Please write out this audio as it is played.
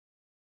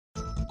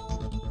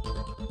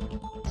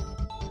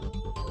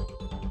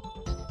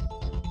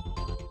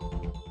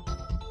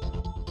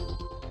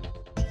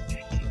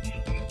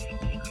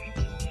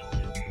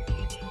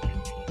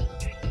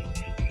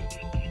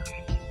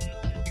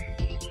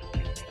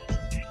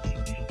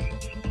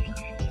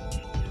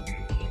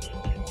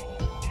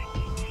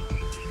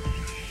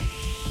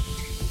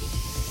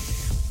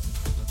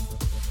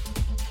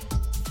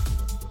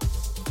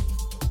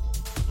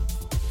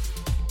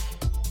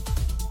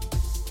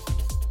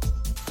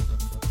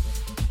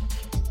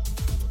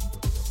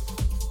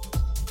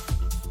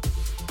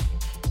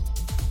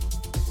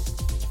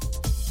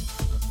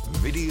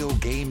video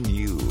game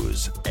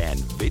news and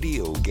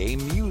video game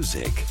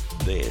music.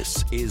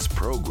 This is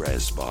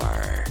Progress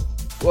Bar.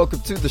 Welcome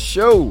to the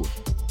show.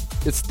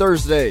 It's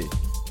Thursday.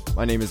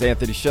 My name is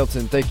Anthony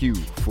Shelton. Thank you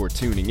for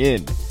tuning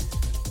in.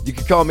 You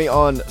can call me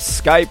on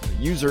Skype,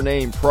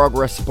 username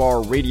Progress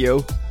Bar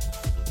Radio.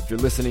 If you're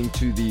listening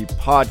to the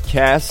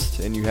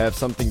podcast and you have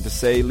something to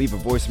say, leave a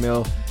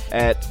voicemail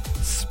at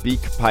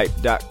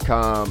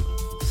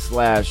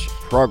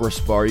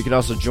speakpipe.com/progressbar. You can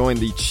also join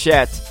the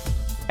chat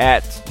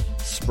at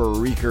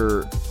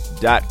Spreaker.com.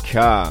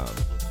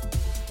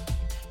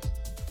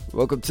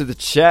 Welcome to the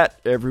chat,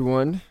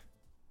 everyone.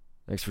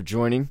 Thanks for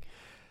joining.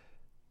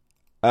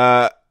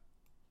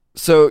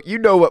 So you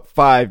know what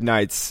Five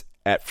Nights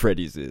at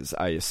Freddy's is,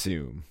 I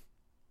assume.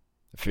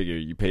 I figure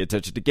you pay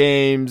attention to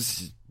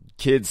games,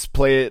 kids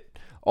play it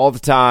all the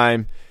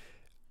time.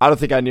 I don't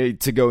think I need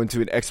to go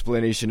into an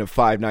explanation of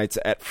Five Nights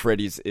at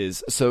Freddy's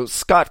is. So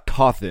Scott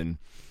Cawthon,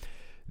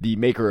 the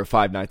maker of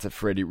Five Nights at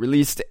Freddy,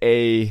 released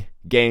a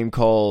game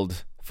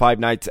called Five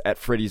Nights at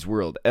Freddy's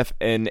World,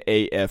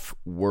 FNaF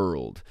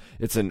World.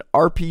 It's an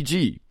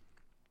RPG.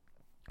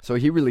 So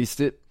he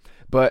released it,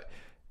 but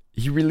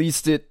he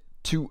released it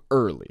too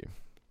early.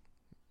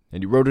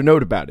 And he wrote a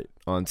note about it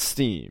on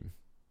Steam,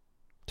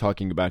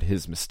 talking about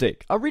his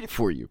mistake. I'll read it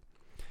for you.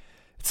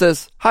 It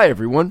says, "Hi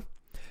everyone.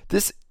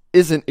 This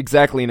isn't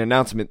exactly an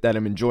announcement that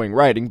I'm enjoying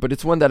writing, but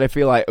it's one that I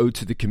feel I owe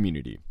to the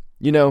community.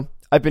 You know,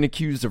 I've been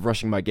accused of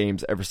rushing my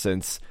games ever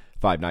since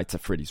Five Nights at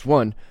Freddy's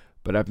 1,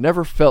 but I've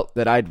never felt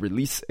that I'd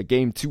release a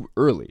game too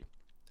early.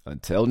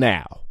 Until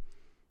now.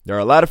 There are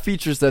a lot of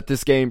features that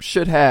this game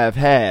should have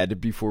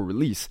had before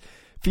release.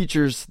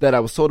 Features that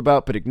I was told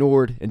about but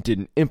ignored and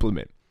didn't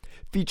implement.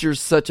 Features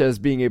such as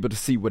being able to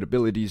see what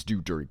abilities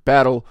do during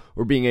battle,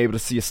 or being able to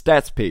see a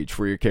stats page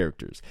for your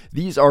characters.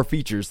 These are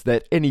features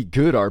that any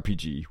good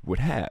RPG would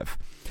have.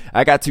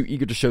 I got too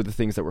eager to show the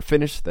things that were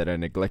finished that I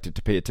neglected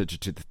to pay attention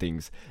to the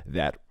things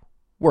that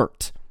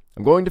worked.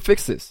 I'm going to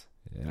fix this,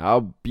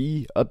 and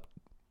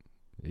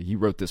he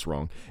wrote this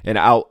wrong, and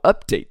I'll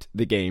update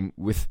the game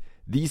with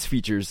these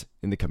features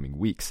in the coming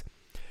weeks.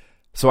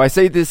 So I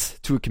say this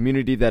to a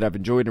community that I've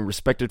enjoyed and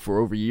respected for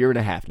over a year and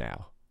a half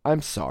now.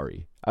 I'm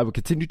sorry. I will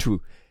continue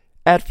to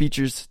add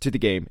features to the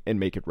game and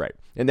make it right."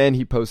 And then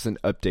he posts an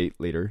update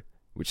later,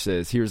 which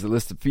says, "Here's a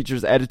list of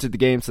features added to the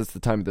game since the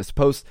time of this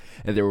post,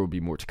 and there will be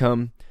more to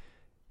come."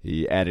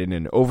 He added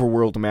an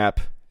overworld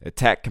map,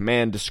 attack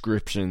command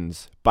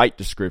descriptions, bite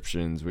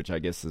descriptions, which I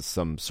guess is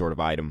some sort of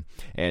item,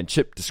 and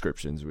chip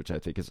descriptions, which I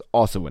think is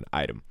also an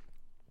item.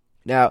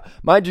 Now,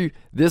 mind you,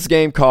 this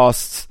game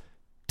costs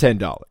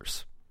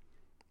 $10.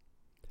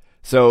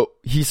 So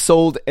he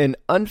sold an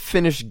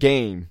unfinished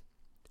game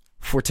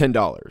for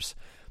 $10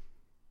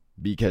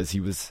 because he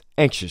was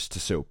anxious to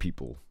show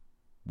people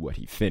what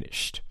he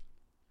finished.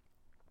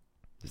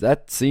 Does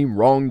that seem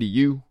wrong to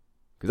you?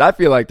 Because I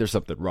feel like there's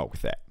something wrong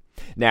with that.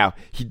 Now,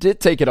 he did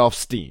take it off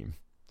Steam,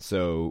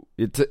 so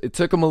it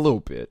took him a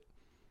little bit.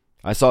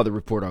 I saw the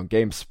report on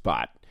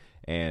GameSpot,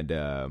 and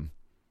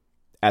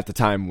at the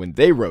time when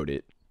they wrote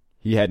it,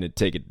 he hadn't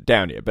taken it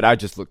down yet, but I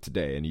just looked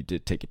today, and he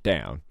did take it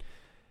down.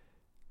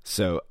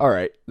 So,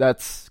 alright,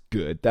 that's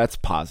good. That's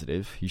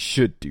positive. He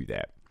should do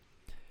that.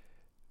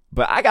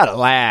 But I gotta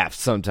laugh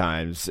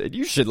sometimes. And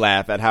you should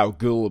laugh at how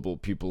gullible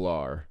people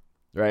are,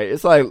 right?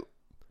 It's like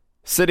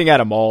sitting at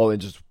a mall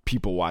and just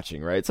people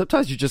watching, right?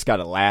 Sometimes you just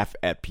gotta laugh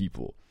at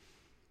people.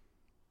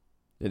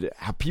 And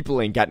how people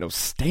ain't got no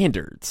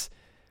standards.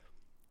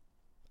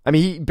 I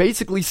mean, he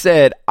basically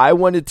said, "I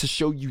wanted to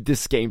show you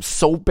this game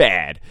so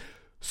bad,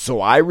 so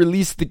I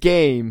released the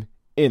game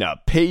in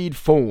a paid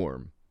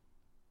form.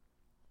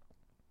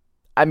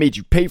 I made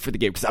you pay for the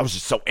game because I was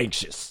just so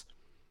anxious."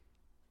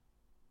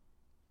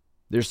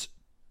 There's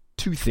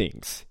two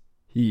things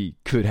he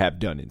could have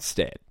done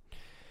instead.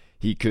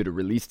 He could have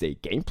released a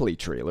gameplay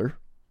trailer,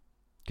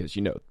 because,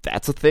 you know,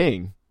 that's a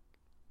thing.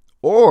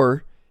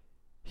 Or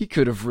he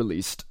could have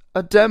released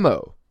a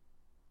demo,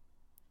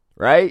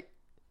 right?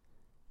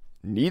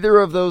 Neither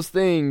of those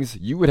things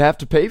you would have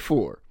to pay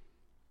for.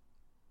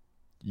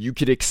 You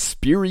could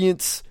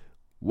experience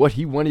what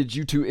he wanted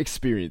you to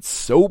experience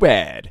so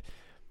bad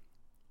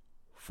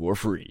for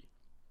free.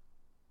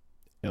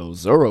 El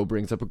Zorro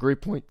brings up a great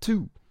point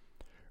too.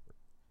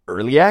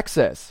 Early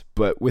access,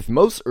 but with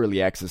most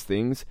early access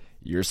things,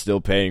 you're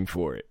still paying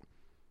for it.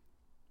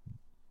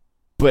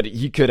 But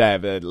he could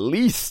have at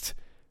least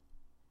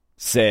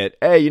said,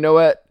 "Hey, you know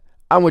what?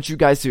 I want you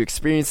guys to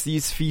experience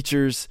these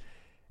features,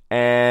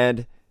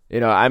 and, you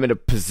know, I'm in a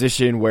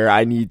position where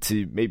I need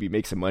to maybe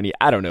make some money."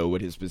 I don't know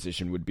what his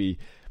position would be,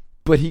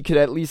 but he could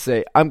at least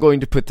say, "I'm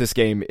going to put this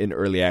game in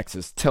early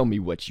access. Tell me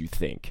what you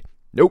think."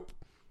 Nope.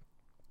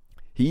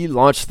 He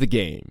launched the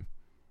game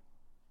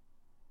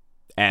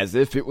as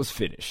if it was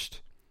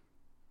finished.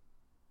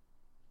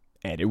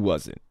 And it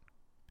wasn't.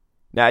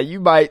 Now, you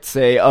might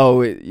say,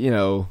 "Oh, you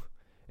know,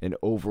 an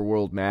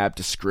overworld map,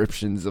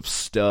 descriptions of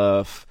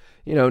stuff,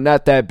 you know,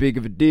 not that big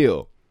of a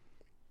deal."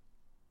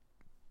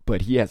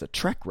 But he has a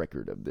track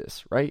record of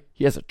this, right?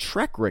 He has a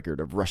track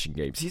record of rushing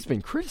games. He's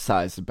been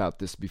criticized about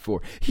this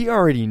before. He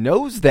already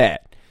knows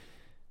that.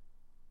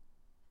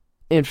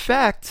 In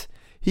fact,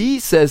 he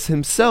says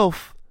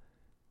himself,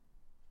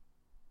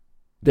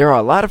 there are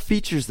a lot of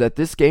features that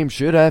this game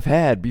should have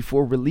had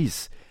before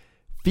release.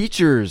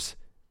 Features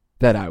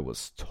that I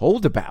was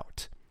told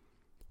about,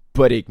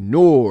 but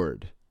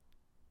ignored.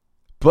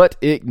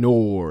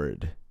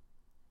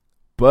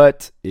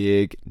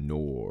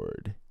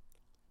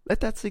 Let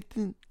that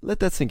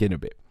sink in a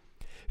bit.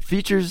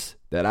 Features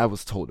that I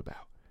was told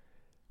about,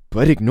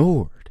 but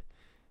ignored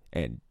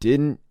and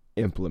didn't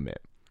implement.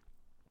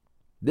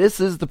 This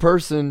is the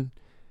person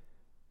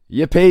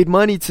you paid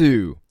money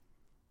to.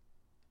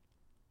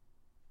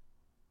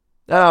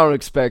 I don't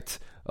expect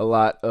a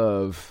lot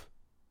of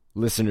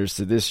listeners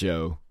to this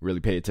show really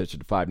pay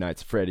attention to Five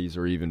Nights at Freddy's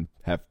or even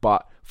have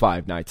bought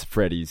Five Nights at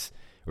Freddy's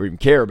or even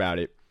care about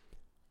it.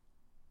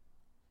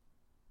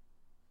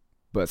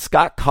 But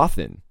Scott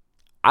Cawthon,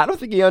 I don't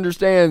think he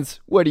understands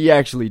what he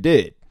actually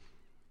did.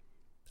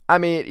 I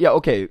mean, yeah,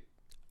 okay,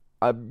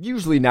 I'm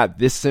usually not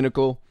this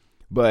cynical,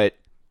 but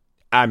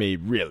I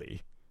mean,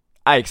 really,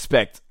 I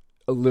expect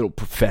a little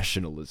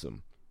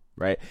professionalism,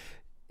 right?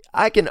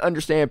 I can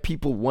understand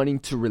people wanting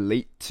to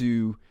relate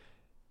to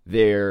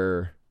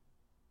the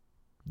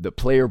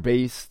player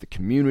base, the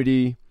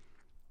community.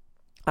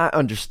 I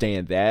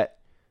understand that.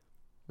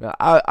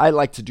 I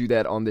like to do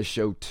that on this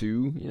show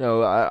too. You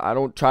know, I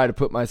don't try to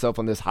put myself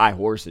on this high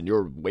horse and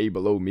you're way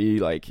below me.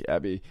 Like, I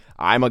mean,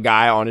 I'm a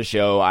guy on a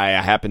show. I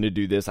happen to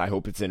do this. I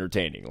hope it's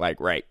entertaining.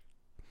 Like, right.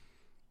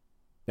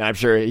 And I'm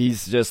sure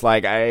he's just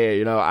like,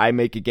 I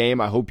make a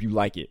game. I hope you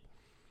like it.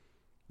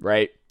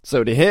 Right.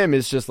 So to him,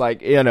 it's just like,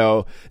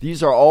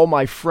 these are all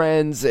my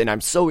friends and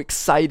I'm so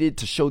excited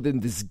to show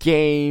them this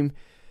game.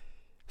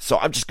 So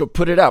I'm just going to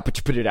put it out, but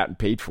you put it out and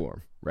paid for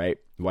them, right?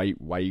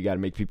 Why you got to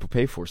make people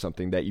pay for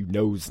something that you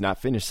know is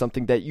not finished,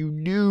 something that you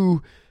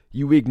knew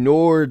you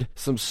ignored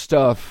some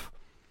stuff,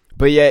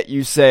 but yet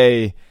you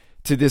say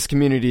to this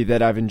community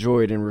that I've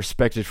enjoyed and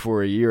respected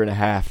for a year and a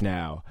half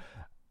now,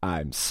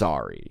 I'm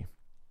sorry.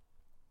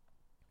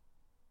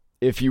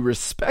 If you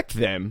respect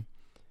them,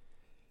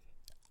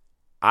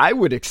 I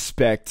would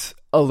expect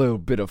a little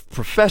bit of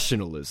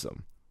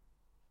professionalism.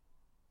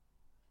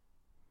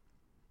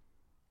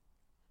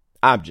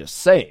 I'm just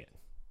saying.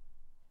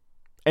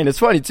 And it's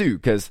funny too,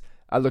 because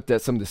I looked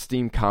at some of the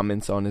Steam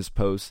comments on his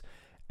post,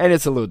 and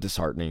it's a little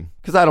disheartening,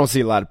 because I don't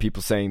see a lot of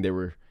people saying they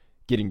were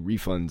getting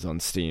refunds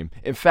on Steam.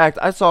 In fact,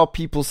 I saw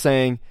people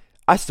saying,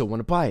 I still want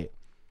to buy it.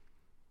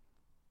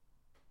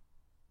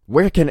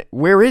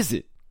 Where is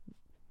it?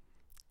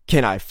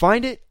 Can I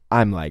find it?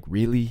 I'm like,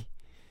 really?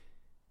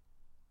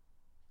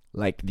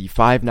 Like, the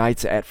Five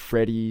Nights at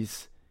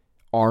Freddy's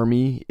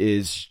army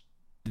is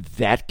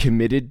that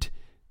committed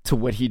to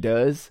what he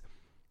does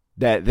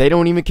that they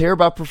don't even care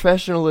about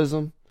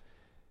professionalism?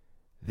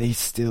 They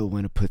still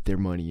want to put their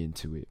money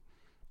into it.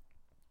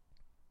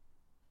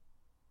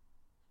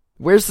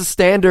 Where's the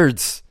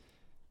standards?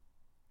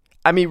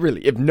 I mean,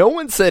 really, if no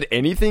one said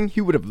anything,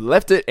 he would have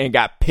left it and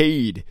got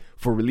paid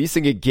for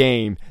releasing a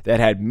game that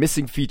had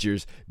missing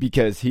features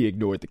because he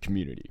ignored the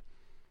community.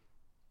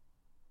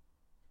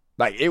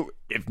 Like,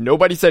 if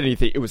nobody said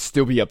anything, it would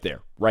still be up there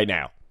right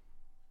now.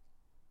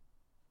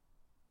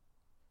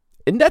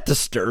 Isn't that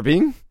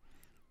disturbing?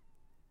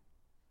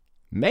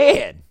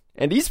 Man.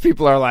 And these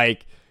people are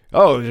like,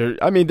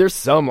 there's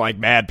some like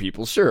mad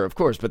people, sure, of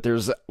course, but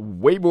there's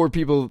way more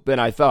people than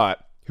I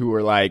thought who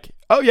are like,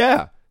 oh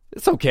yeah,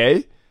 it's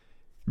okay.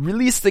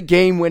 Release the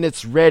game when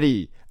it's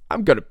ready.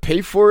 I'm going to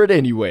pay for it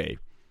anyway.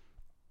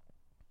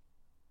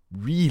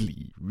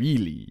 Really,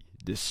 really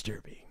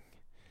disturbing.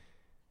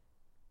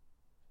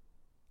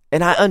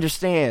 And I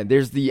understand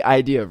there's the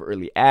idea of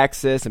early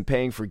access and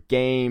paying for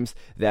games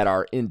that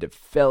are in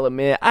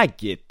development. I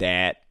get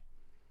that.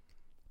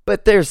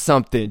 But there's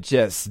something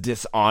just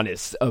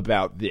dishonest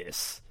about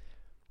this.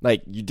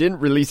 Like, you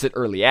didn't release it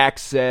early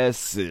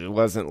access. It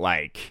wasn't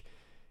like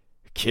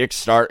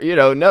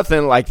Kickstarter,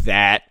 nothing like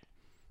that.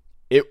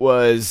 It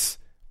was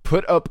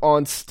put up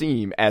on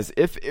Steam as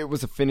if it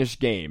was a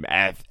finished game,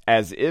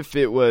 as if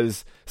it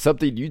was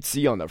something you'd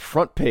see on the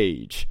front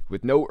page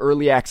with no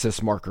early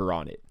access marker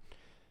on it.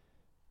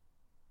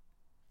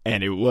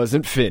 And it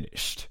wasn't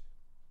finished.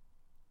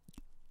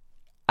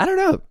 I don't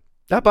know.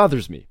 That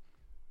bothers me.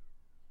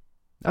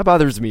 That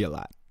bothers me a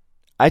lot.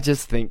 I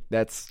just think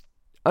that's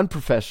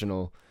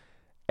unprofessional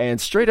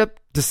and straight up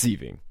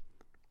deceiving.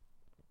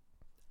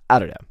 I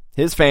don't know.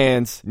 His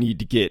fans need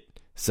to get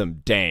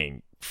some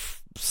dang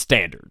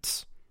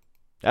standards.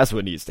 That's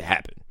what needs to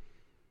happen.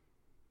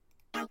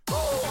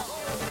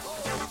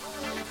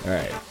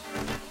 Alright.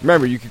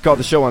 Remember, you can call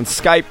the show on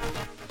Skype.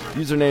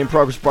 Username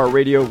Progress Bar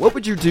Radio. What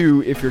would you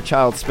do if your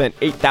child spent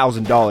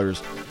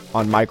 $8,000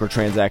 on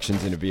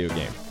microtransactions in a video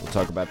game? We'll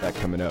talk about that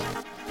coming up.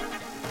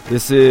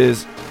 This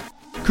is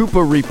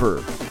Koopa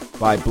Reaper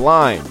by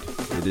Blind.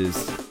 It is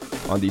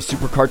on the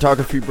Super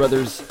Cartography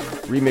Brothers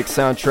remix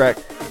soundtrack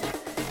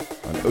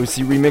on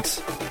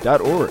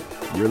ocremix.org.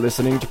 You're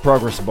listening to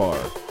Progress Bar.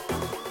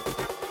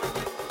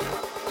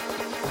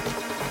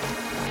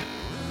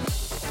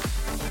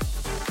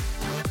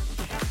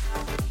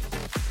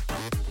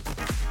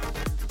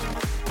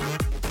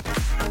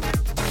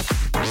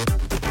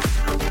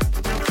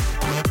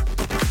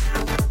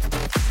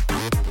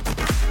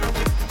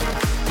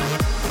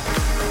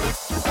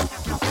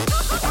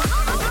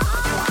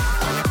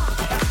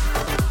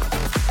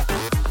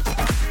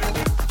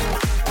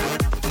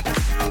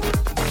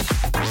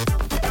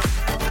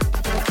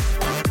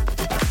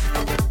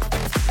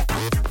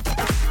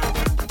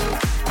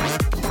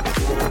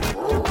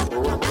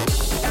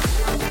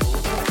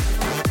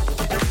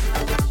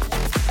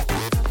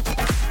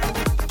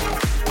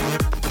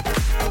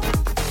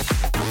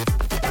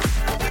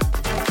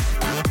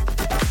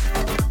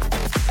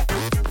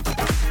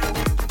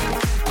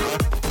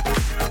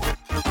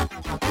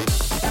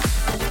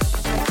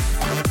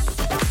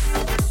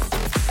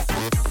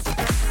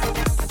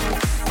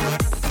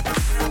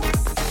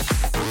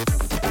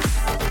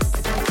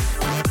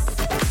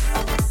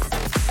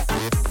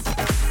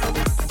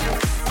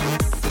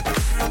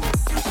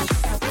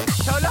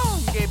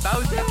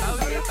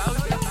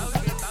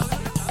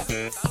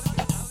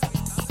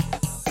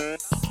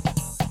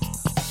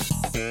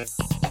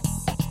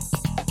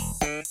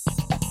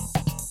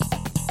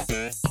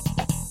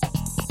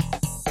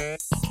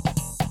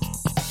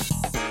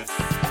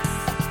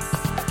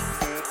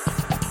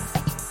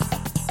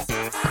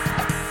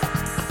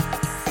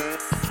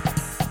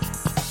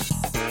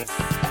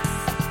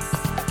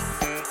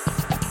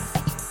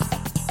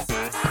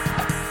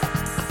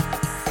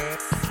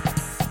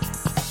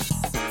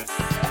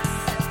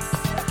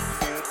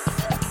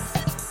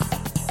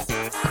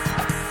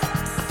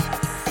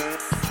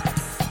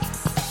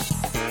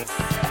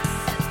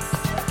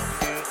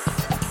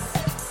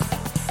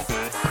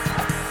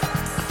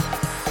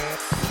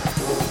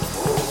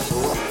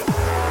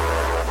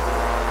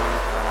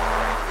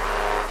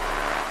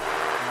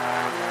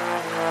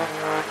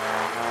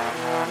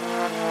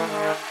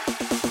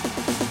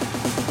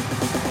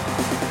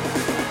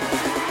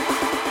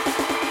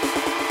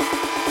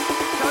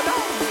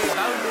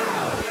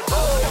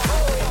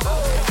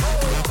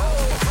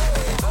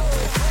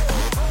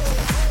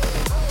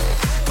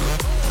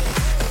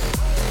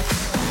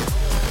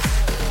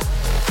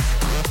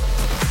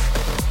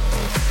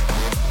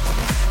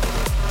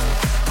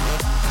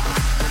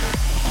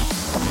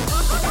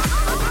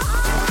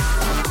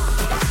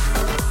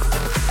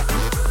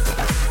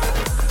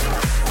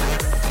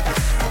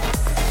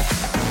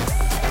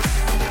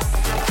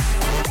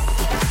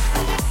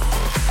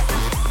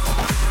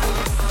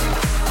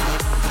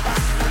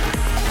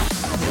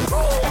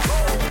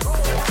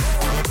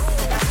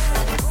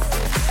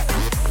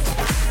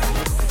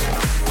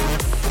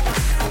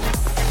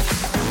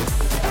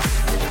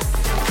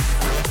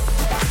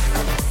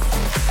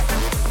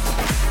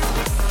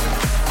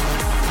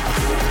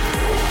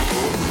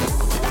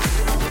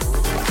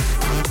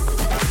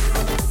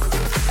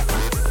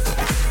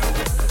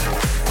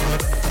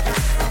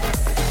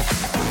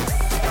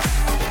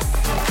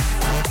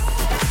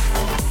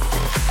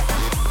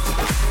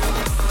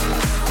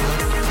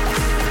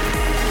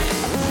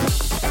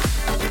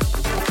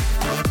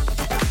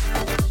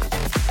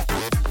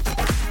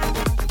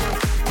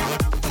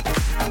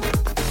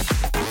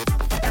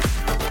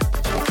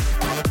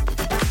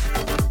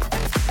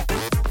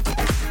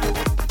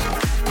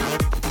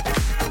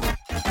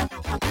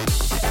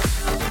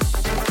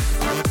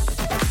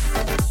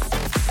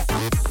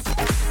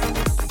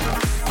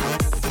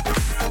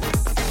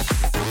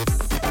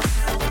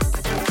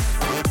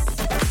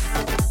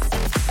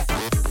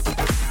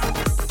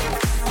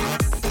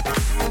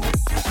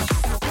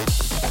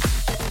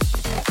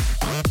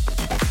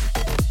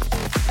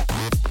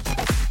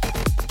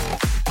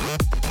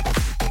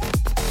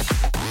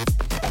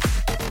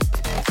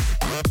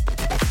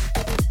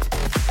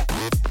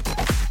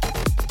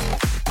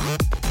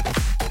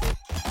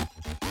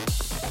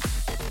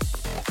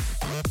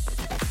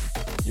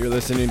 You're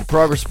listening to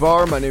Progress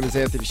Bar. My name is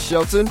Anthony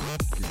Shelton.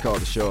 You can call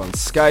the show on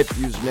Skype.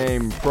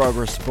 Username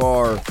Progress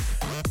Bar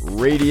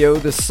Radio.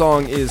 This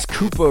song is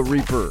Koopa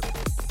Reaper.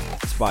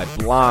 It's by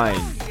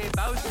Blind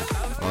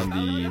on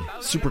the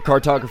Super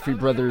Cartography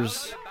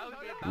Brothers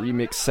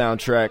remix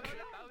soundtrack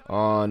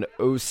on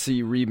OC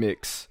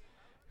Remix.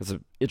 There's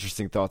some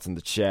interesting thoughts in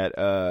the chat.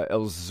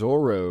 El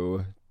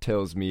Zorro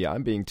tells me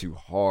I'm being too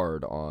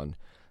hard on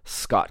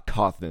Scott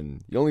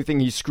Cawthon. The only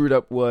thing he screwed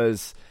up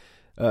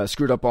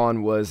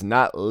on was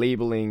not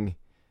labeling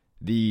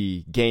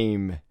the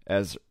game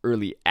as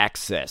early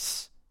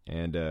access.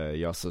 And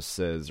he also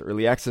says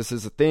early access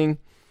is a thing.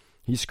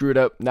 He screwed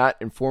up not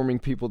informing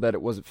people that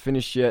it wasn't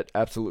finished yet,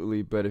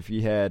 absolutely. But if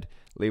he had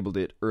labeled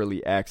it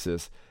early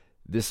access,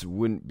 this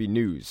wouldn't be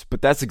news.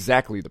 But that's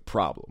exactly the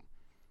problem.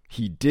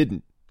 He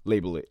didn't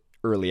label it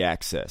early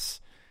access.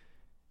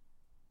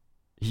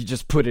 He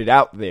just put it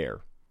out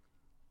there,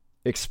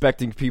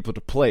 expecting people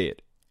to play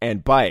it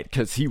and buy it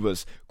because he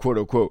was, quote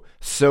unquote,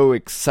 so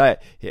excited.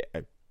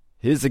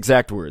 His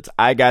exact words,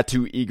 I got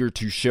too eager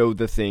to show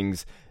the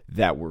things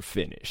that were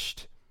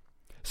finished.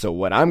 So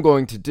what I'm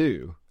going to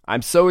do,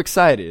 I'm so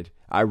excited.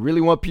 I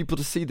really want people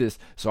to see this.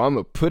 So I'm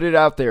going to put it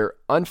out there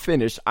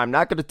unfinished. I'm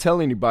not going to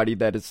tell anybody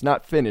that it's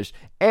not finished.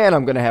 And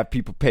I'm going to have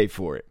people pay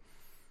for it.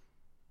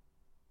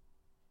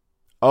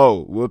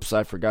 Oh, whoops,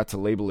 I forgot to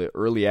label it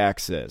early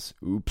access.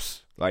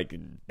 Oops. Like,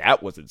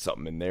 that wasn't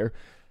something in there.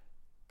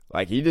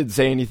 Like, he didn't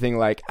say anything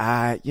like,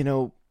 I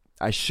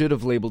should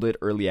have labeled it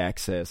early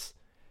access.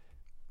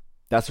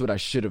 That's what I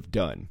should have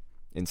done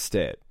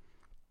instead.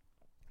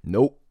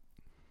 Nope.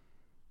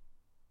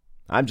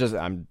 I'm just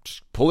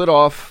pull it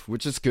off,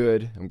 which is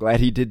good. I'm glad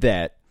he did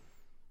that.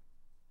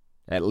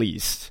 At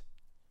least.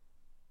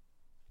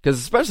 Because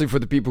especially for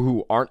the people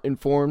who aren't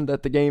informed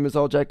that the game is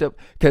all jacked up.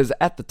 Because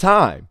at the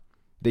time,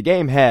 the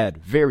game had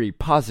very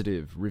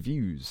positive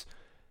reviews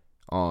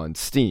on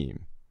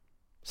Steam.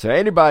 So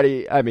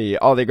anybody,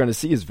 all they're going to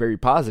see is very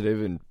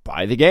positive and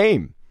buy the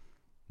game,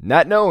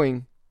 not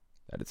knowing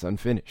that it's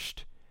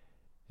unfinished.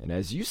 And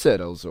as you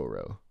said, El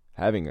Zorro,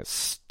 having a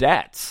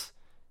stats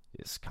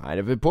is kind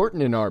of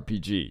important in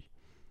RPG.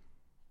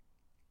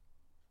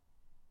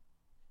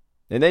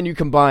 And then you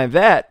combine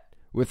that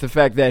with the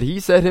fact that he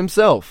said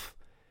himself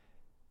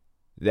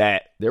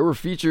that there were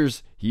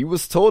features he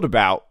was told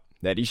about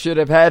that he should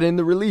have had in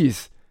the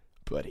release,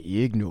 but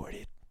he ignored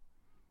it.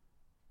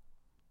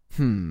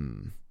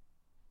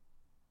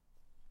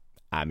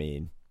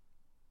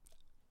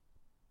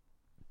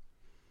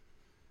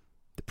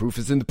 Proof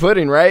is in the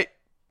pudding, right?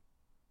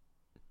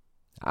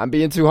 I'm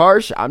being too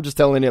harsh. I'm just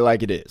telling it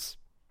like it is.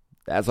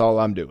 That's all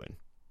I'm doing.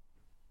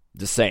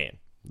 Just saying.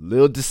 A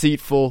little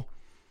deceitful.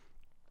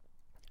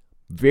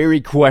 Very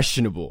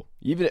questionable.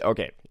 Even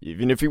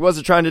if he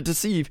wasn't trying to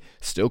deceive,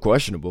 still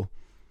questionable.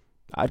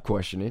 I'd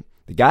question it.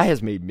 The guy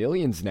has made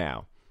millions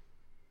now.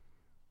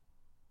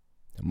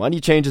 Money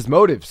changes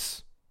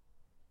motives.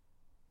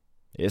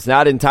 It's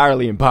not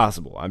entirely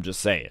impossible. I'm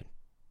just saying.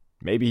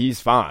 Maybe he's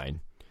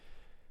fine.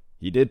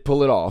 He did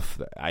pull it off.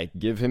 I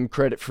give him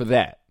credit for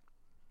that.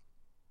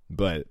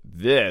 But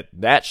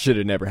that should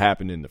have never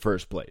happened in the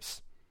first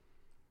place.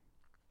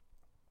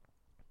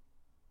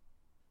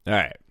 All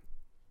right.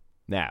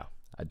 Now,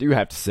 I do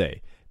have to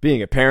say,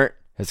 being a parent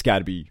has got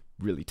to be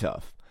really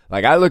tough.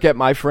 Like, I look at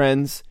my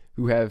friends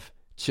who have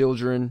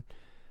children,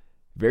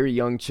 very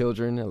young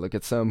children. I look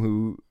at some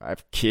who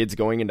have kids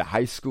going into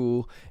high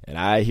school, and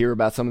I hear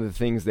about some of the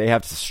things they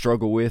have to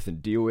struggle with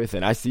and deal with,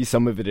 and I see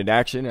some of it in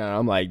action, and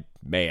I'm like,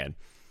 man,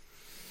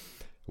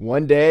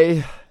 one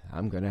day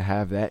I'm going to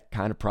have that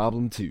kind of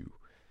problem too.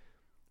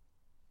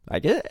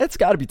 Like, it's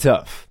got to be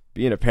tough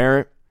being a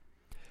parent.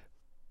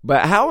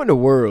 But how in the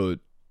world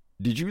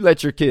did you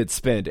let your kids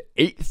spend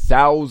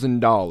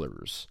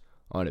 $8,000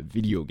 on a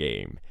video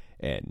game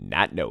and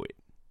not know it?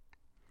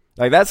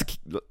 Like,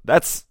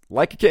 that's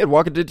like a kid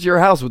walking into your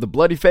house with a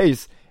bloody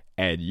face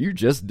and you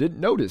just didn't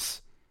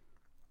notice.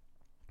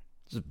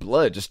 Just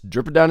blood just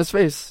dripping down his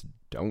face.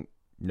 Don't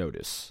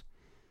notice.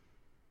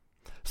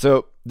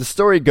 So the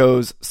story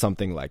goes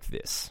something like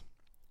this.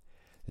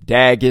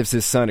 Dad gives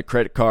his son a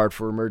credit card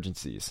for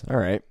emergencies. All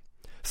right.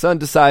 Son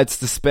decides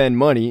to spend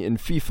money in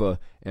FIFA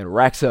and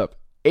racks up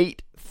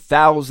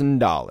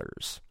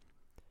 $8,000.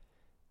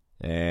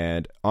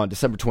 And on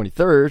December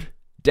 23rd,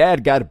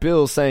 Dad got a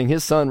bill saying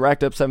his son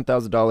racked up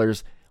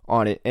 $7,000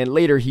 on it, and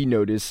later he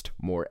noticed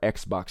more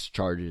Xbox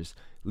charges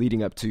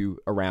leading up to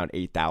around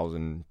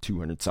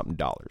 $8,200 something,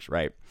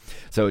 right?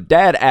 So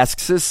Dad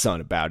asks his son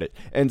about it,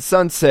 and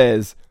son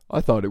says, I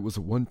thought it was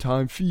a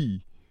one-time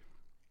fee.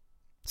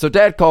 So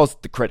Dad calls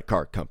the credit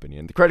card company,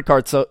 and the credit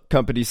card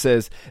company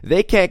says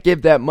they can't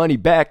give that money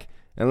back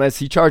unless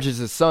he charges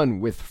his son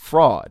with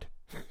fraud.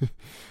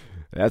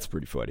 That's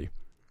pretty funny.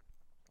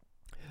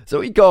 So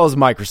he calls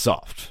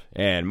Microsoft,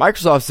 and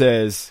Microsoft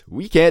says,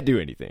 we can't do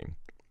anything.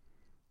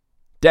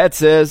 Dad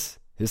says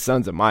his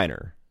son's a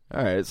minor.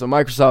 All right, so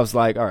Microsoft's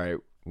like, all right,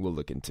 we'll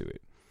look into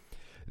it.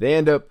 They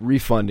end up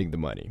refunding the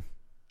money.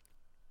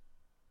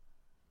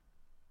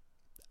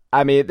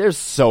 I mean, there's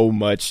so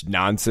much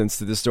nonsense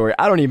to this story.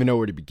 I don't even know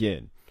where to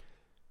begin.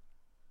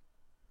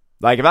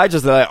 Like, if I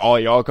just let all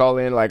y'all call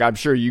in, like, I'm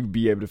sure you'd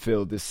be able to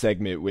fill this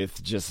segment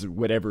with just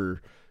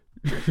whatever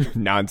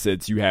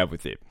nonsense you have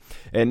with it.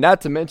 And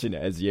not to mention,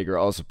 as Yeager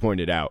also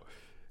pointed out,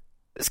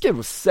 this kid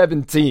was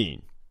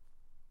 17.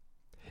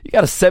 You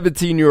got a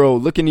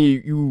 17-year-old looking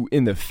at you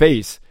in the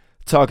face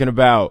talking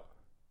about,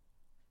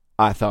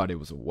 I thought it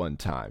was a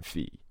one-time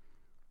fee.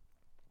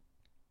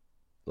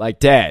 Like,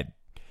 Dad,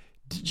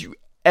 did you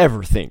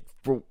ever think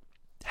for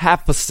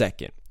half a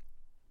second,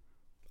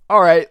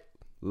 all right,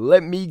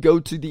 let me go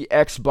to the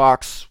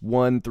Xbox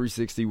One,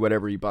 360,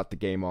 whatever you bought the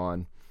game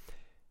on.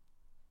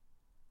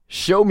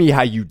 Show me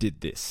how you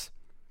did this.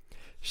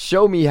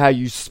 Show me how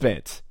you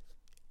spent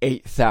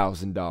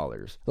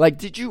 $8,000. Like,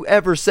 did you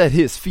ever set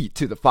his feet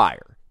to the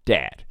fire,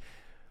 Dad?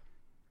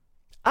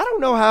 I don't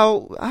know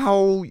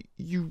how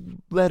you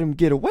let him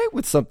get away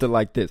with something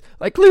like this.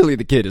 Like, clearly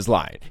the kid is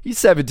lying. He's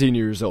 17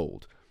 years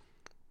old.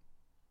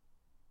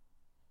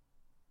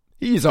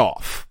 He's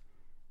off.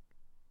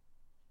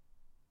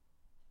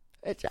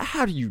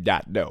 How do you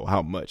not know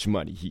how much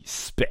money he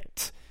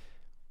spent?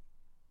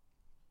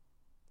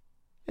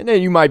 And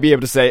then you might be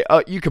able to say,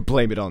 oh, you could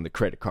blame it on the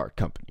credit card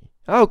company.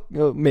 Oh,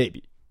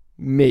 maybe.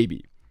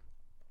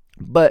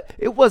 But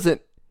it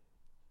wasn't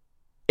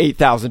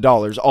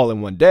 $8,000 all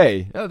in one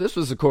day. No, this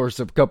was the course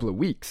of a couple of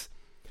weeks.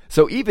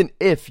 So even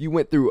if you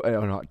went through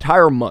an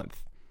entire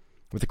month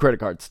with a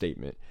credit card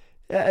statement,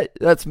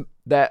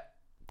 that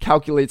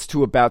calculates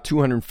to about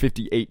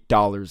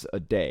 $258 a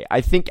day.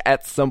 I think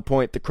at some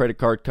point the credit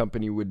card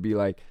company would be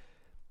like,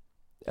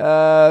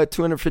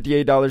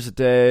 $258 a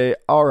day.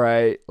 All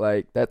right.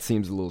 Like, that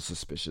seems a little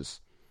suspicious.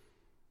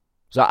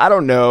 So I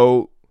don't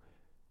know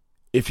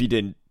if he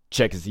didn't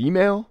check his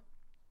email.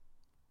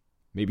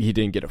 Maybe he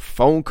didn't get a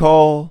phone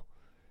call.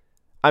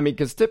 I mean,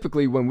 because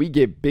typically when we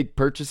get big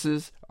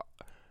purchases,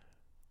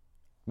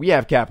 we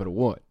have Capital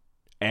One,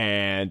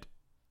 and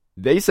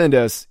they send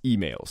us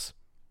emails.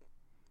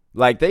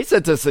 Like, they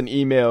sent us an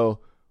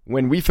email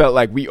when we felt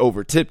like we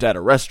overtipped at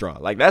a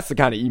restaurant. Like, that's the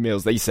kind of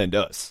emails they send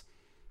us.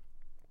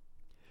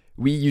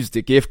 We used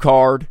a gift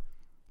card,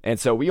 and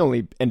so we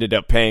only ended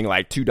up paying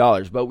like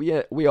 $2, but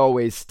we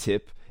always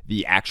tip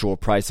the actual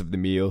price of the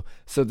meal.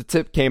 So the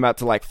tip came out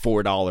to like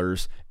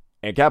 $4,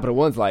 and Capital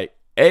One's like,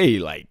 hey,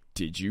 like,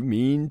 did you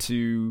mean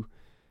to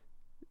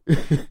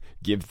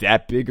give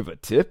that big of a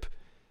tip?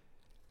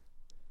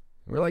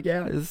 We're like,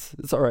 yeah,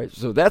 it's all right.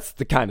 So that's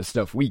the kind of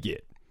stuff we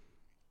get.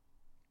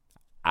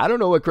 I don't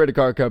know what credit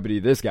card company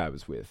this guy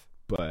was with,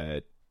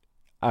 but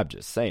I'm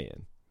just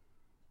saying.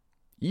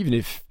 Even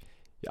if,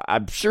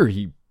 I'm sure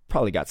he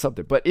probably got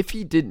something. But if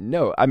he didn't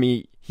know, I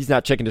mean, he's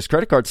not checking his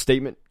credit card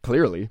statement,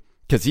 clearly,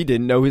 because he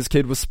didn't know his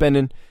kid was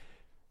spending,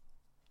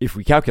 if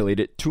we calculate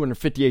it,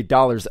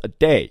 $258 a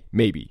day,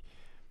 maybe.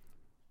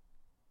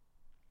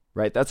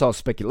 Right? That's all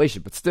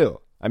speculation, but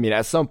still. I mean,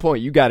 at some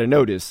point, you got to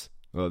notice,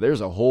 well,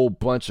 there's a whole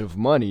bunch of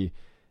money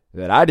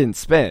that I didn't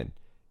spend.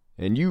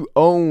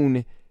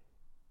 And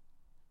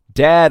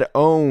Dad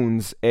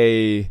owns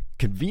a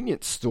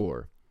convenience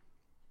store.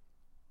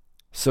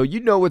 So you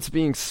know what's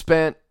being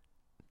spent,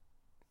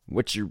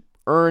 what you're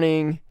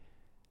earning.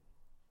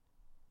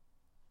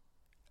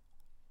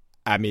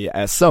 I mean,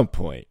 at some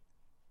point,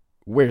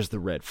 where's the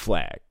red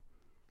flag?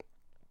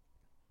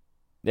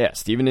 Yeah,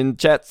 Steven in the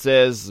chat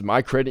says,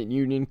 my credit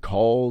union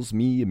calls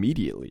me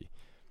immediately.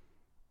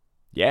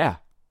 Yeah.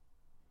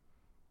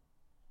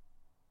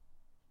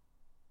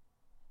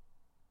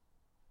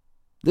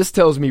 This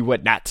tells me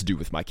what not to do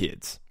with my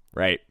kids,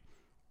 right?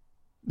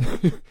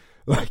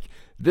 Like,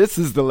 this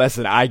is the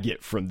lesson I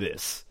get from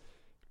this.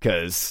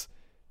 Because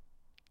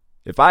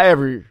if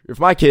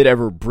my kid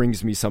ever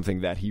brings me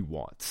something that he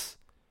wants,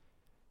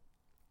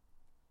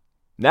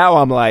 now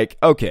I'm like,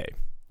 okay,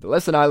 the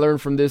lesson I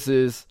learned from this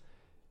is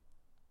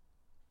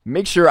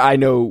make sure I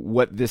know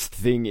what this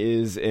thing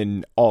is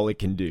and all it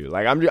can do.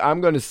 Like,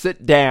 I'm going to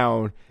sit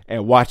down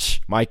and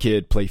watch my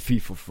kid play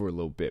FIFA for a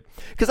little bit.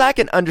 Because I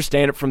can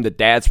understand it from the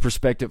dad's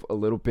perspective a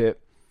little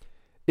bit.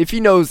 If he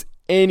knows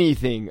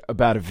anything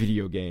about a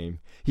video game,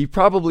 he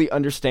probably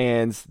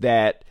understands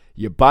that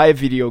you buy a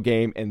video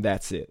game and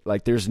that's it.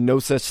 Like, there's no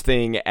such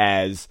thing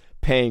as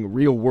paying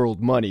real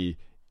world money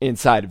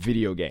inside a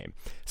video game.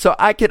 So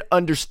I could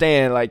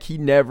understand, like, he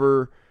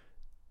never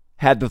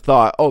had the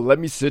thought, oh, let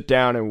me sit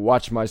down and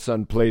watch my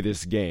son play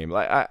this game.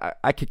 Like,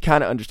 I could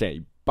kind of understand.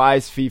 He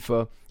buys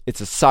FIFA,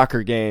 it's a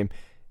soccer game,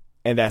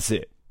 and that's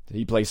it.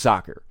 He plays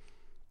soccer.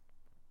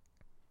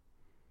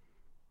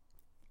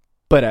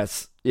 But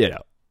as, you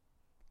know,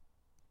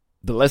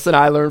 the lesson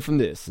I learned from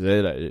this,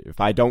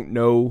 if I don't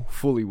know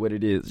fully what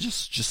it is,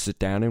 just sit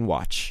down and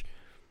watch.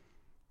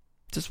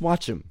 Just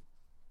watch him.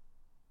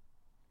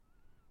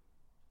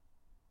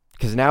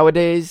 Because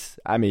nowadays,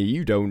 I mean,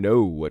 you don't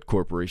know what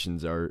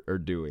corporations are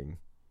doing.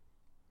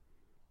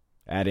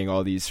 Adding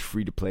all these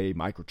free-to-play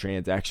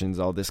microtransactions,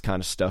 all this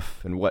kind of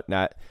stuff and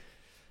whatnot.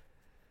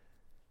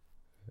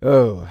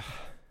 Oh,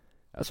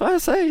 that's why I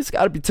say it's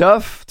got to be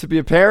tough to be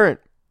a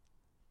parent.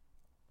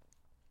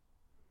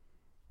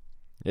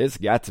 It's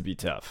got to be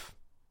tough.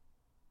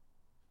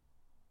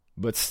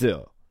 But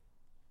still,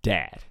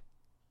 Dad,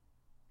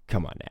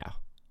 come on now.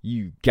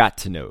 You got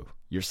to know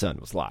your son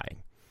was lying.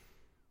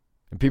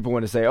 And people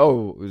want to say,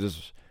 oh, it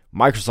was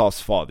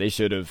Microsoft's fault. They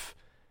should have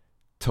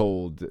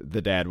told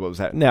the dad what was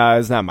happening. No,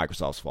 it's not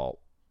Microsoft's fault.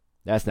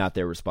 That's not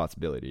their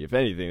responsibility. If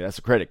anything, that's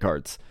the credit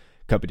cards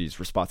company's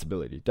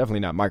responsibility.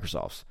 Definitely not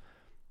Microsoft's.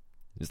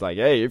 It's like,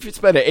 hey, if you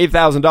spend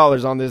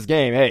 $8,000 on this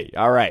game, hey,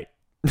 all right.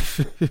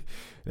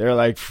 They're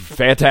like,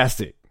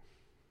 fantastic.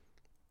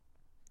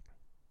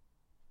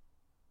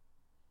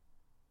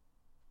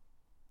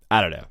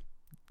 I don't know.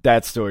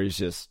 That story is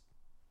just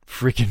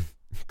freaking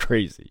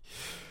crazy.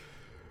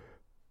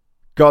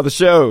 Call the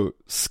show,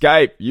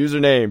 Skype,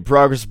 username,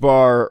 Progress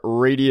Bar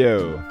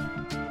Radio.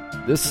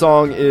 This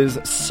song is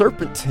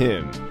Serpent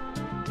Hymn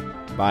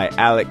by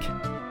Alec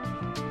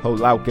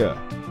Holauka.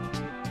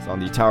 It's on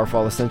the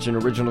Towerfall Ascension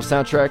original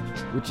soundtrack,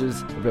 which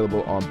is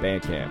available on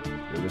Bandcamp.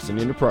 You're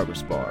listening to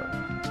Progress Bar.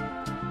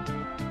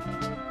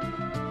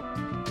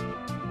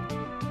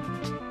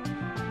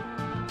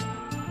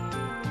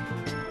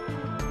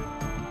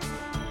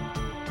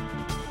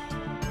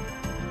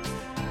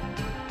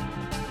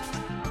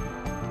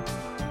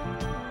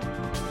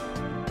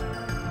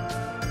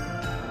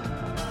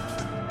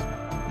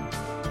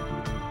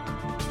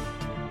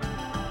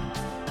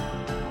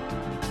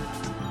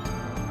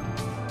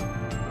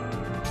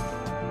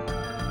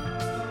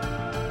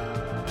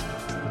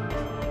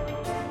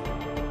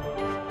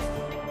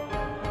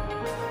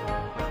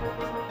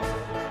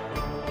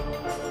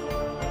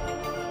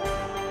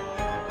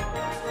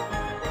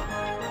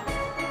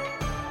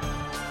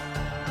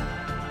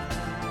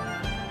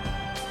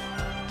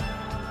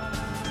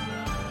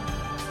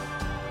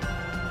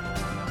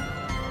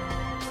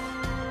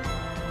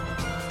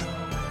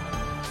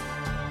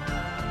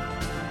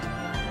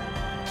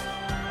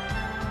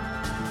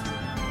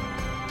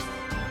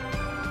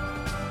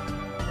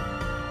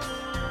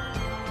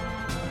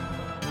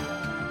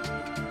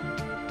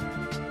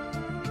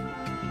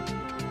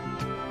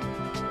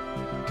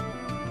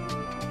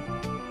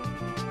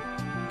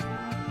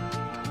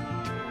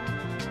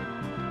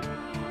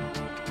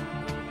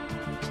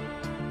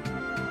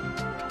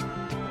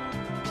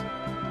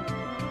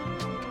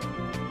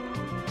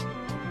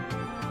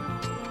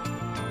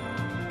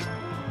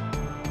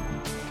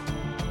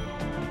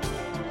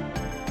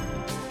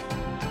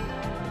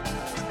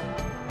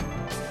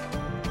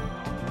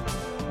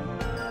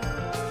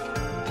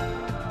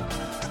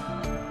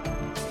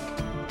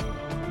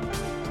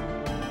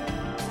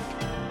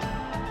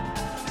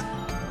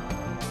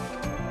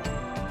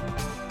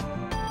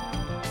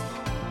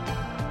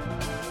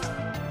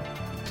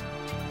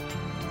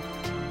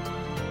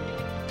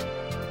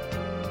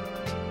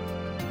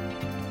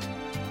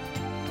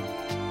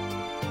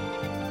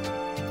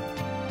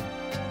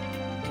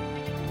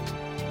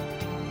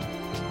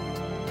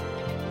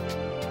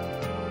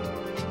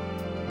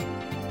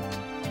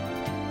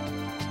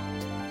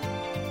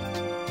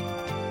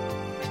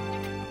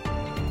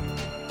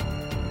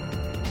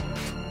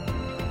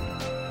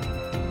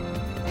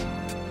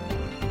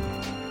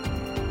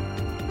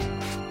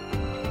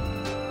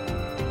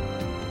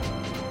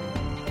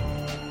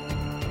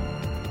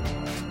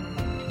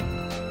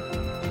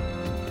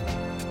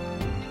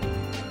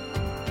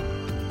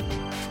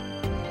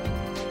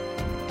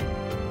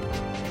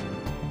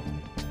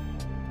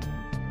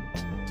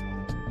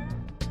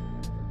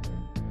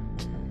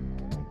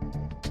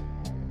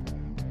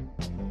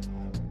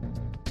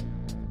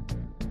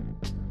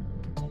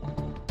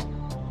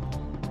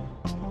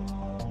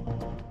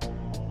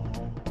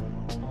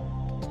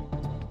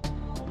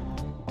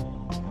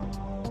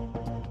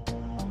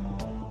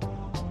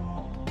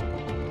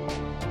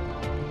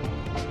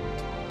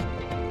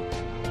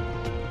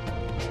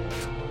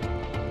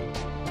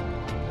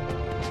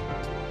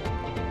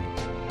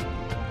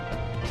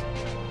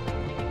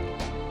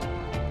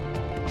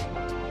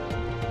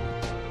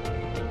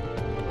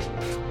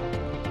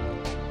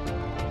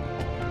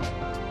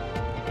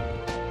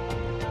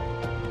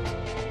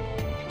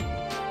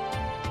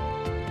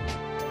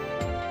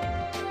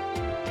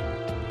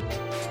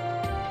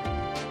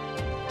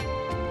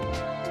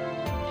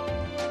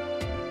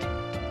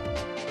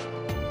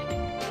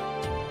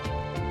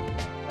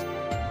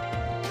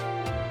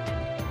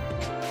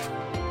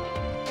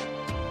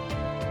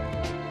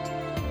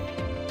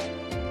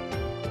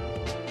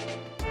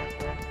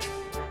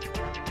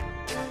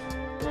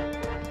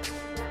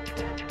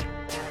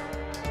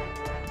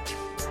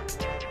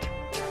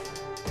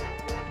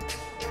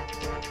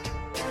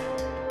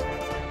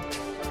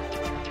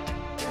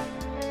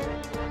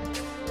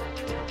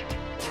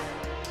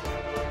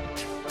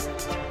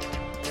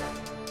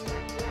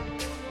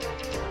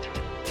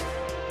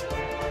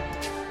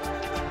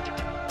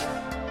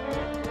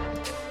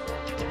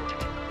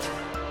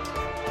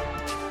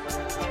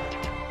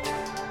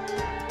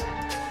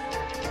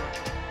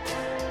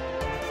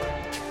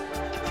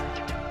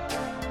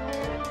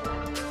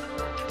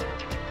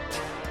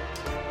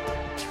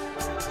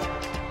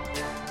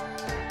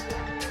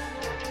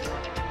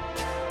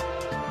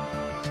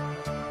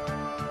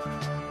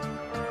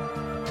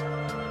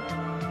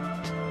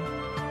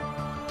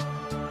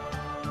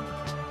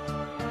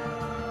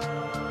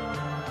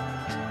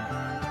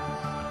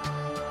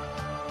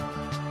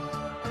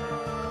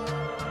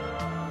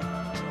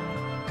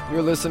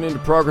 You're listening to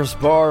Progress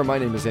Bar. My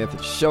name is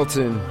Anthony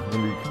Shelton,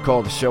 and we can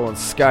call the show on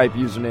Skype,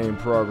 username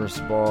Progress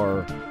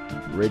Bar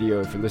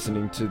Radio. If you're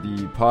listening to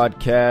the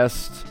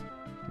podcast,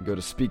 go to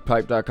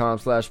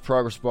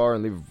speakpipe.com/progressbar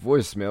and leave a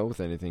voicemail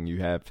with anything you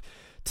have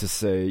to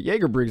say.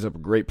 Jaeger brings up a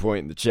great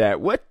point in the chat.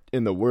 What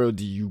in the world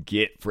do you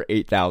get for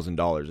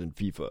 $8,000 in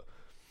FIFA?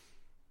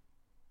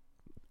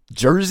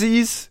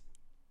 Jerseys?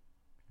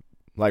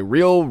 Like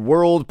real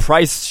world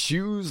price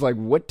shoes? Like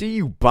what do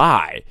you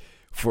buy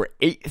for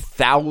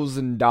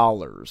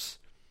 $8,000?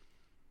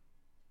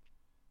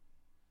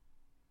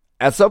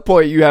 At some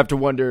point you have to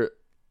wonder,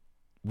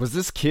 was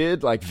this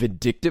kid like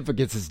vindictive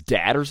against his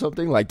dad or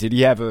something? Like did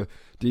he have a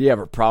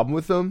problem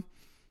with him?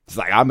 It's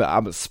like I'm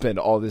gonna spend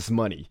all this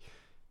money,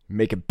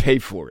 make him pay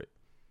for it.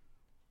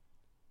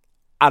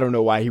 I don't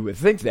know why he would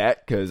think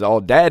that, because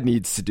all dad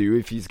needs to do,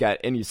 if he's got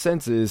any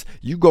sense, is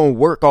you gonna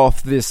work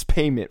off this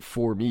payment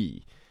for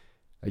me.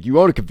 Like you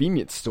own a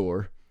convenience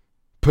store,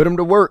 put him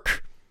to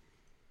work.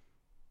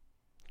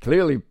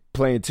 Clearly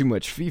playing too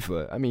much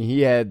FIFA. I mean,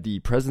 he had the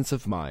presence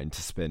of mind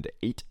to spend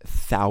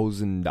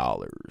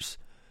 $8,000.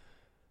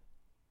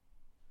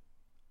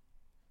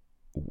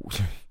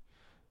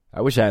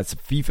 I wish I had some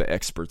FIFA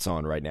experts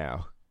on right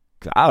now.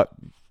 I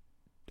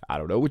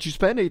don't know what you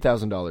spend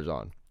 $8,000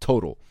 on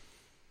total.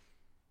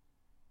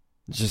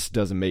 It just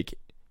doesn't make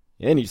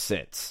any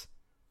sense.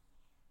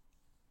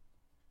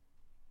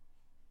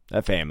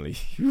 That family.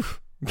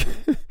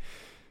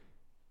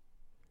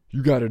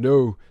 You gotta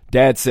know.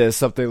 Dad says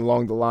something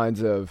along the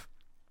lines of,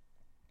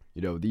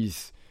 you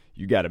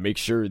gotta make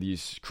sure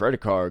these credit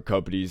card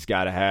companies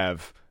gotta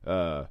have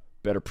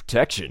better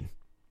protection.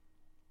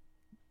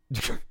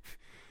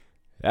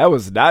 That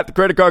was not the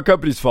credit card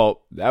company's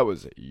fault. That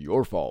was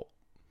your fault.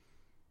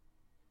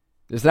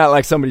 It's not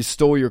like somebody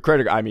stole your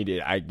credit. I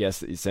mean, I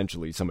guess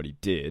essentially somebody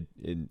did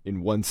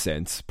in one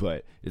sense,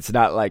 but it's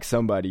not like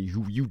somebody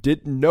who you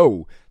didn't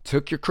know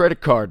took your credit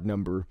card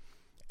number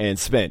and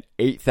spent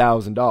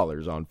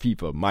 $8,000 on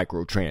FIFA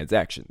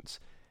microtransactions.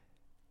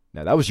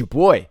 Now, that was your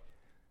boy.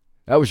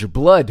 That was your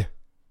blood.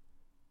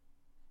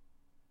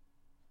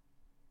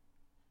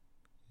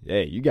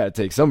 Hey, you got to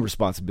take some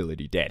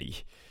responsibility, daddy.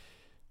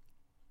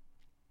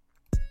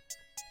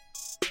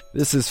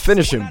 This is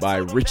Finish Him by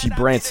Richie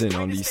Branson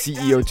on the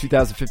CEO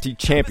 2015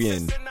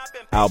 Champion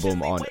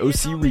album on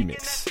OC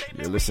Remix.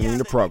 You're listening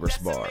to Progress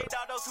Bar.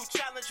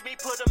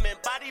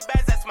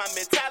 That's my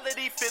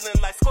mentality, feeling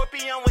like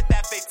Scorpion with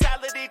that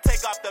fatality.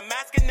 Take off the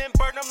mask and then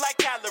burn them like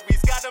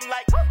calories. Got them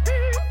like,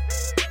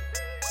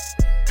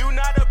 do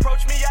not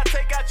approach me, I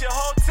take out your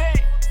whole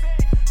team.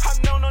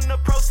 I'm known on the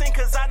pro scene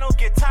cause I don't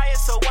get tired,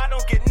 so I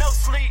don't get no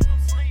sleep.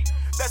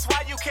 That's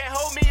why you can't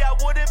hold me, I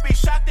wouldn't be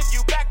shocked if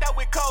you backed out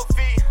with cold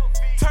feet.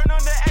 Turn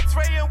on the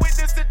x-ray and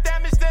witness the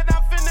damage that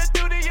I'm finna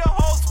do to your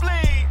whole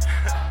spleen.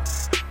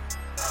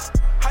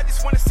 I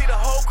just wanna see the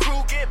whole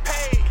crew get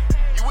paid.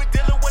 You were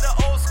dealing with an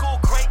old school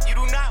great. You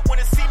do not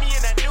wanna see me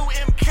in that new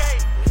MK.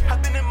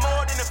 I've been in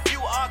more than a few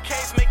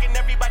arcades, making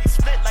everybody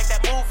split like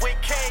that move with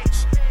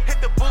Cage. Hit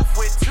the booth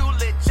with 2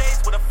 lit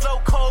J's with a flow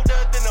colder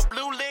than a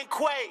blue link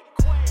quake.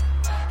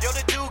 Yo,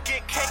 the dude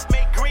get cake,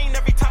 make green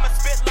every time I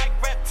spit like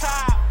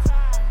reptile.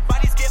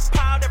 Bodies get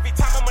piled every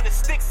time I'm on the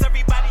sticks.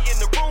 Everybody in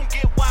the room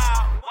get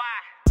wild.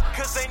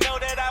 Cause they know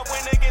that I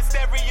win against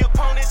every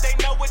opponent. They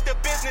know what the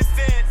business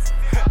is.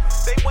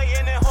 They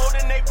waiting and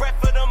holding their breath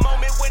for the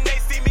moment when they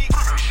see me.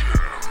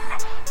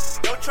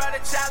 Don't try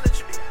to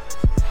challenge me.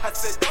 I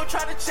said don't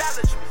try to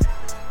challenge me.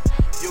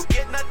 You'll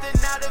get nothing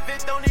out of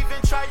it. Don't even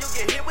try. You'll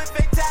get hit with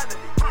fatality.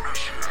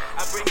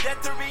 I bring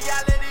death to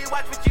reality.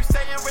 Watch what you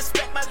say and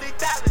respect my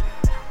lethality.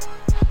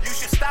 You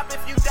should stop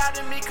if you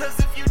doubted me, cause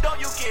if you don't,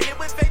 you'll get hit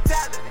with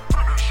fatality.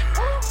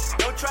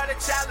 Don't try to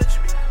challenge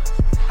me.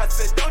 I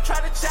said don't try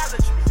to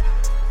challenge me.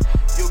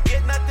 You'll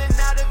get nothing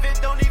out of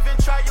it. Don't even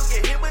try. You'll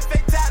get hit with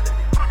fatality.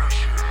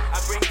 I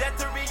bring death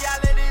to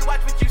reality.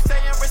 Watch what you say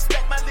and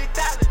respect my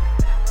lethality.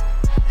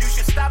 You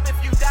should stop if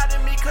you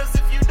doubted me, cause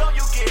if you don't,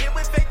 you'll get hit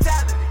with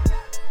fatality.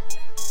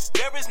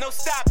 There is no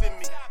stopping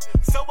me,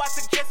 so I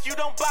suggest you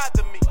don't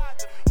bother me.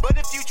 But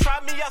if you try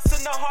me, I'll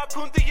send a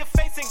harpoon through your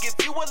face and give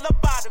you a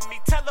lobotomy.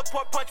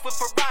 Teleport punch with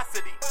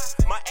ferocity.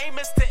 My aim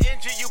is to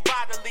injure you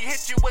bodily.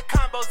 Hit you with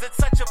combos at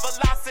such a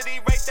velocity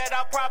rate that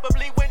I'll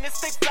probably win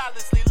this thing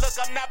flawlessly. Look,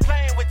 I'm not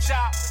playing with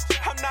y'all.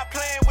 I'm not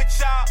playing with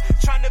y'all.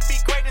 Trying to be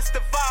greatest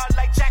of all,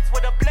 like Jax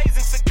with a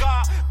blazing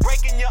cigar.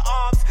 Breaking your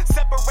arms,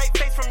 separate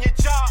face from your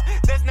jaw.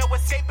 There's no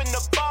escaping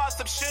the bars.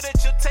 I'm sure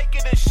that you'll take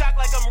it in shock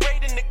like I'm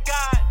raiding the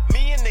god.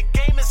 Me in the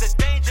game is a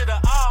danger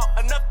to all.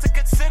 Enough to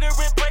consider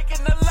it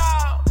breaking the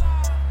law.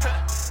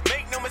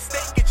 Make no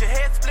mistake, get your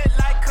head split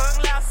like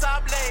Kung Lao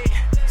Saw Blade.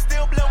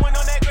 Still blowing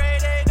on that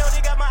grade A. Know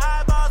they got my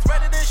eyeballs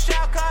redder than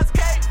Shao Kahn's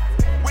cape.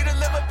 We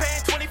deliver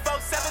pain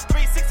 24/7,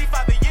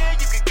 365 a year.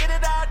 You can get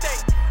it all day.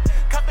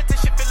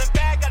 Competition feeling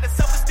bad, got a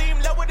self-esteem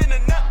lower than a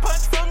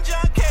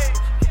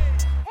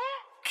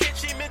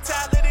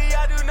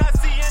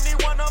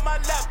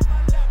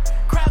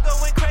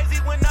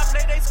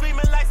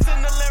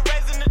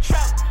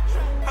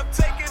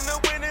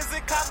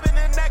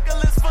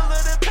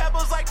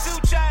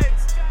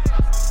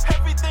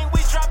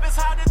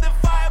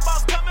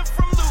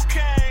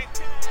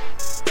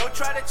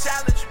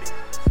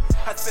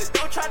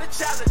don't try to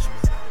challenge me.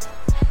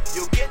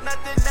 You'll get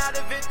nothing out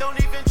of it, don't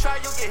even try,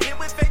 you'll get hit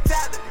with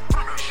fatality.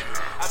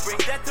 I bring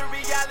death to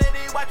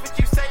reality, watch what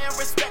you say and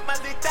respect my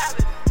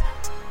lethality.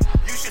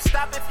 You should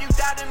stop if you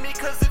doubted me,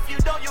 cause if you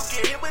don't, you'll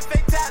get hit with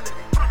fatality.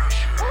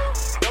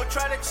 Don't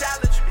try to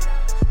challenge me.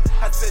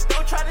 I said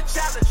don't try to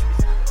challenge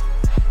me.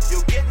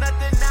 You'll get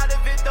nothing out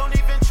of it, don't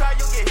even try,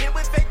 you'll get hit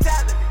with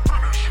fatality.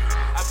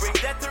 I bring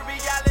death to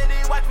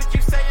reality, watch what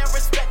you say and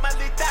respect my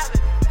lethality.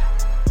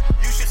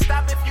 You should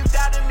stop if you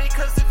doubted me,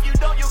 cause if you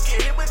don't, you'll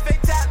get hit with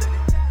fatality.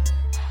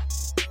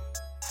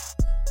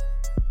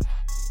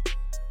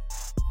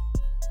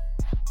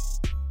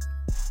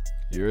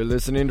 You're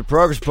listening to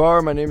Progress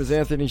Bar. My name is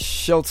Anthony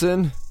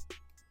Shelton.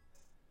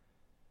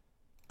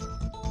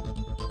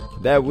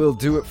 That will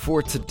do it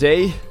for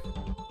today.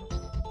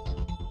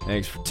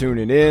 Thanks for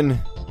tuning in.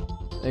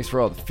 Thanks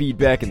for all the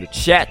feedback in the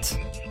chat.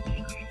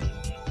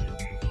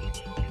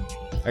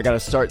 I gotta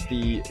start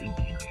the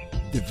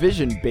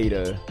Division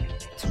beta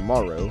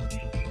tomorrow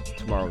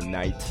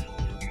night.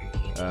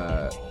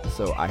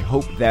 So I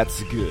hope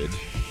that's good.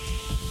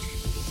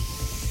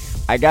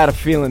 I got a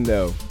feeling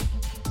though,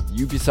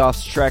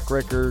 Ubisoft's track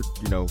record,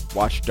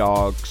 Watch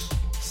Dogs,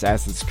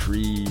 Assassin's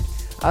Creed,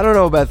 I don't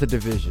know about the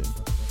Division.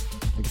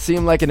 It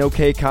seemed like an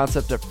okay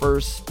concept at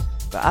first,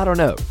 but I don't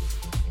know.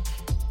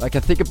 Like, I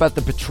think about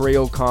the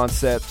Betrayal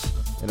concept,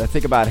 and I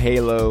think about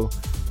Halo,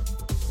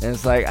 and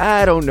it's like,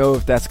 I don't know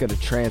if that's going to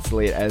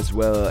translate as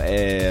well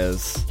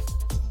as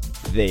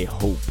they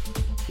hope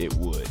it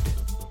would.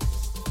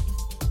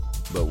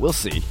 But we'll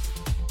see.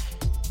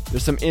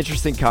 There's some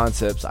interesting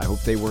concepts. I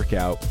hope they work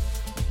out.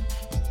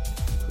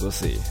 We'll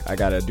see. I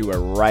gotta do a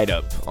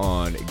write-up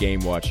on Game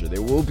Watcher.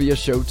 There will be a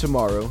show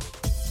tomorrow.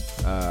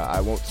 I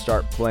won't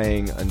start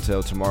playing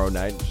until tomorrow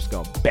night. I'm just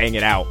gonna bang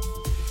it out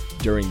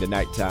during the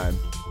nighttime.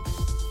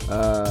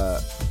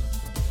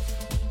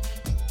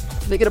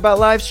 Thinking about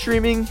live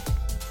streaming.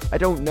 I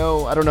don't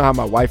know. I don't know how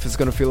my wife is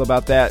gonna feel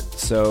about that.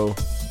 So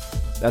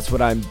that's what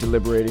I'm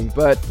deliberating.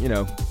 But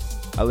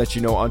I'll let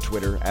you know on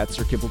Twitter at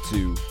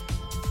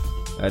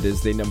SirKibble2. That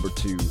is the number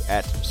 2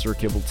 at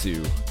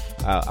SirKibble2.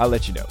 I'll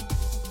let you know.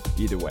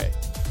 Either way.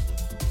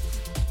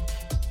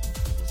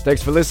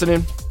 Thanks for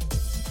listening.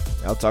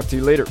 I'll talk to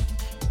you later.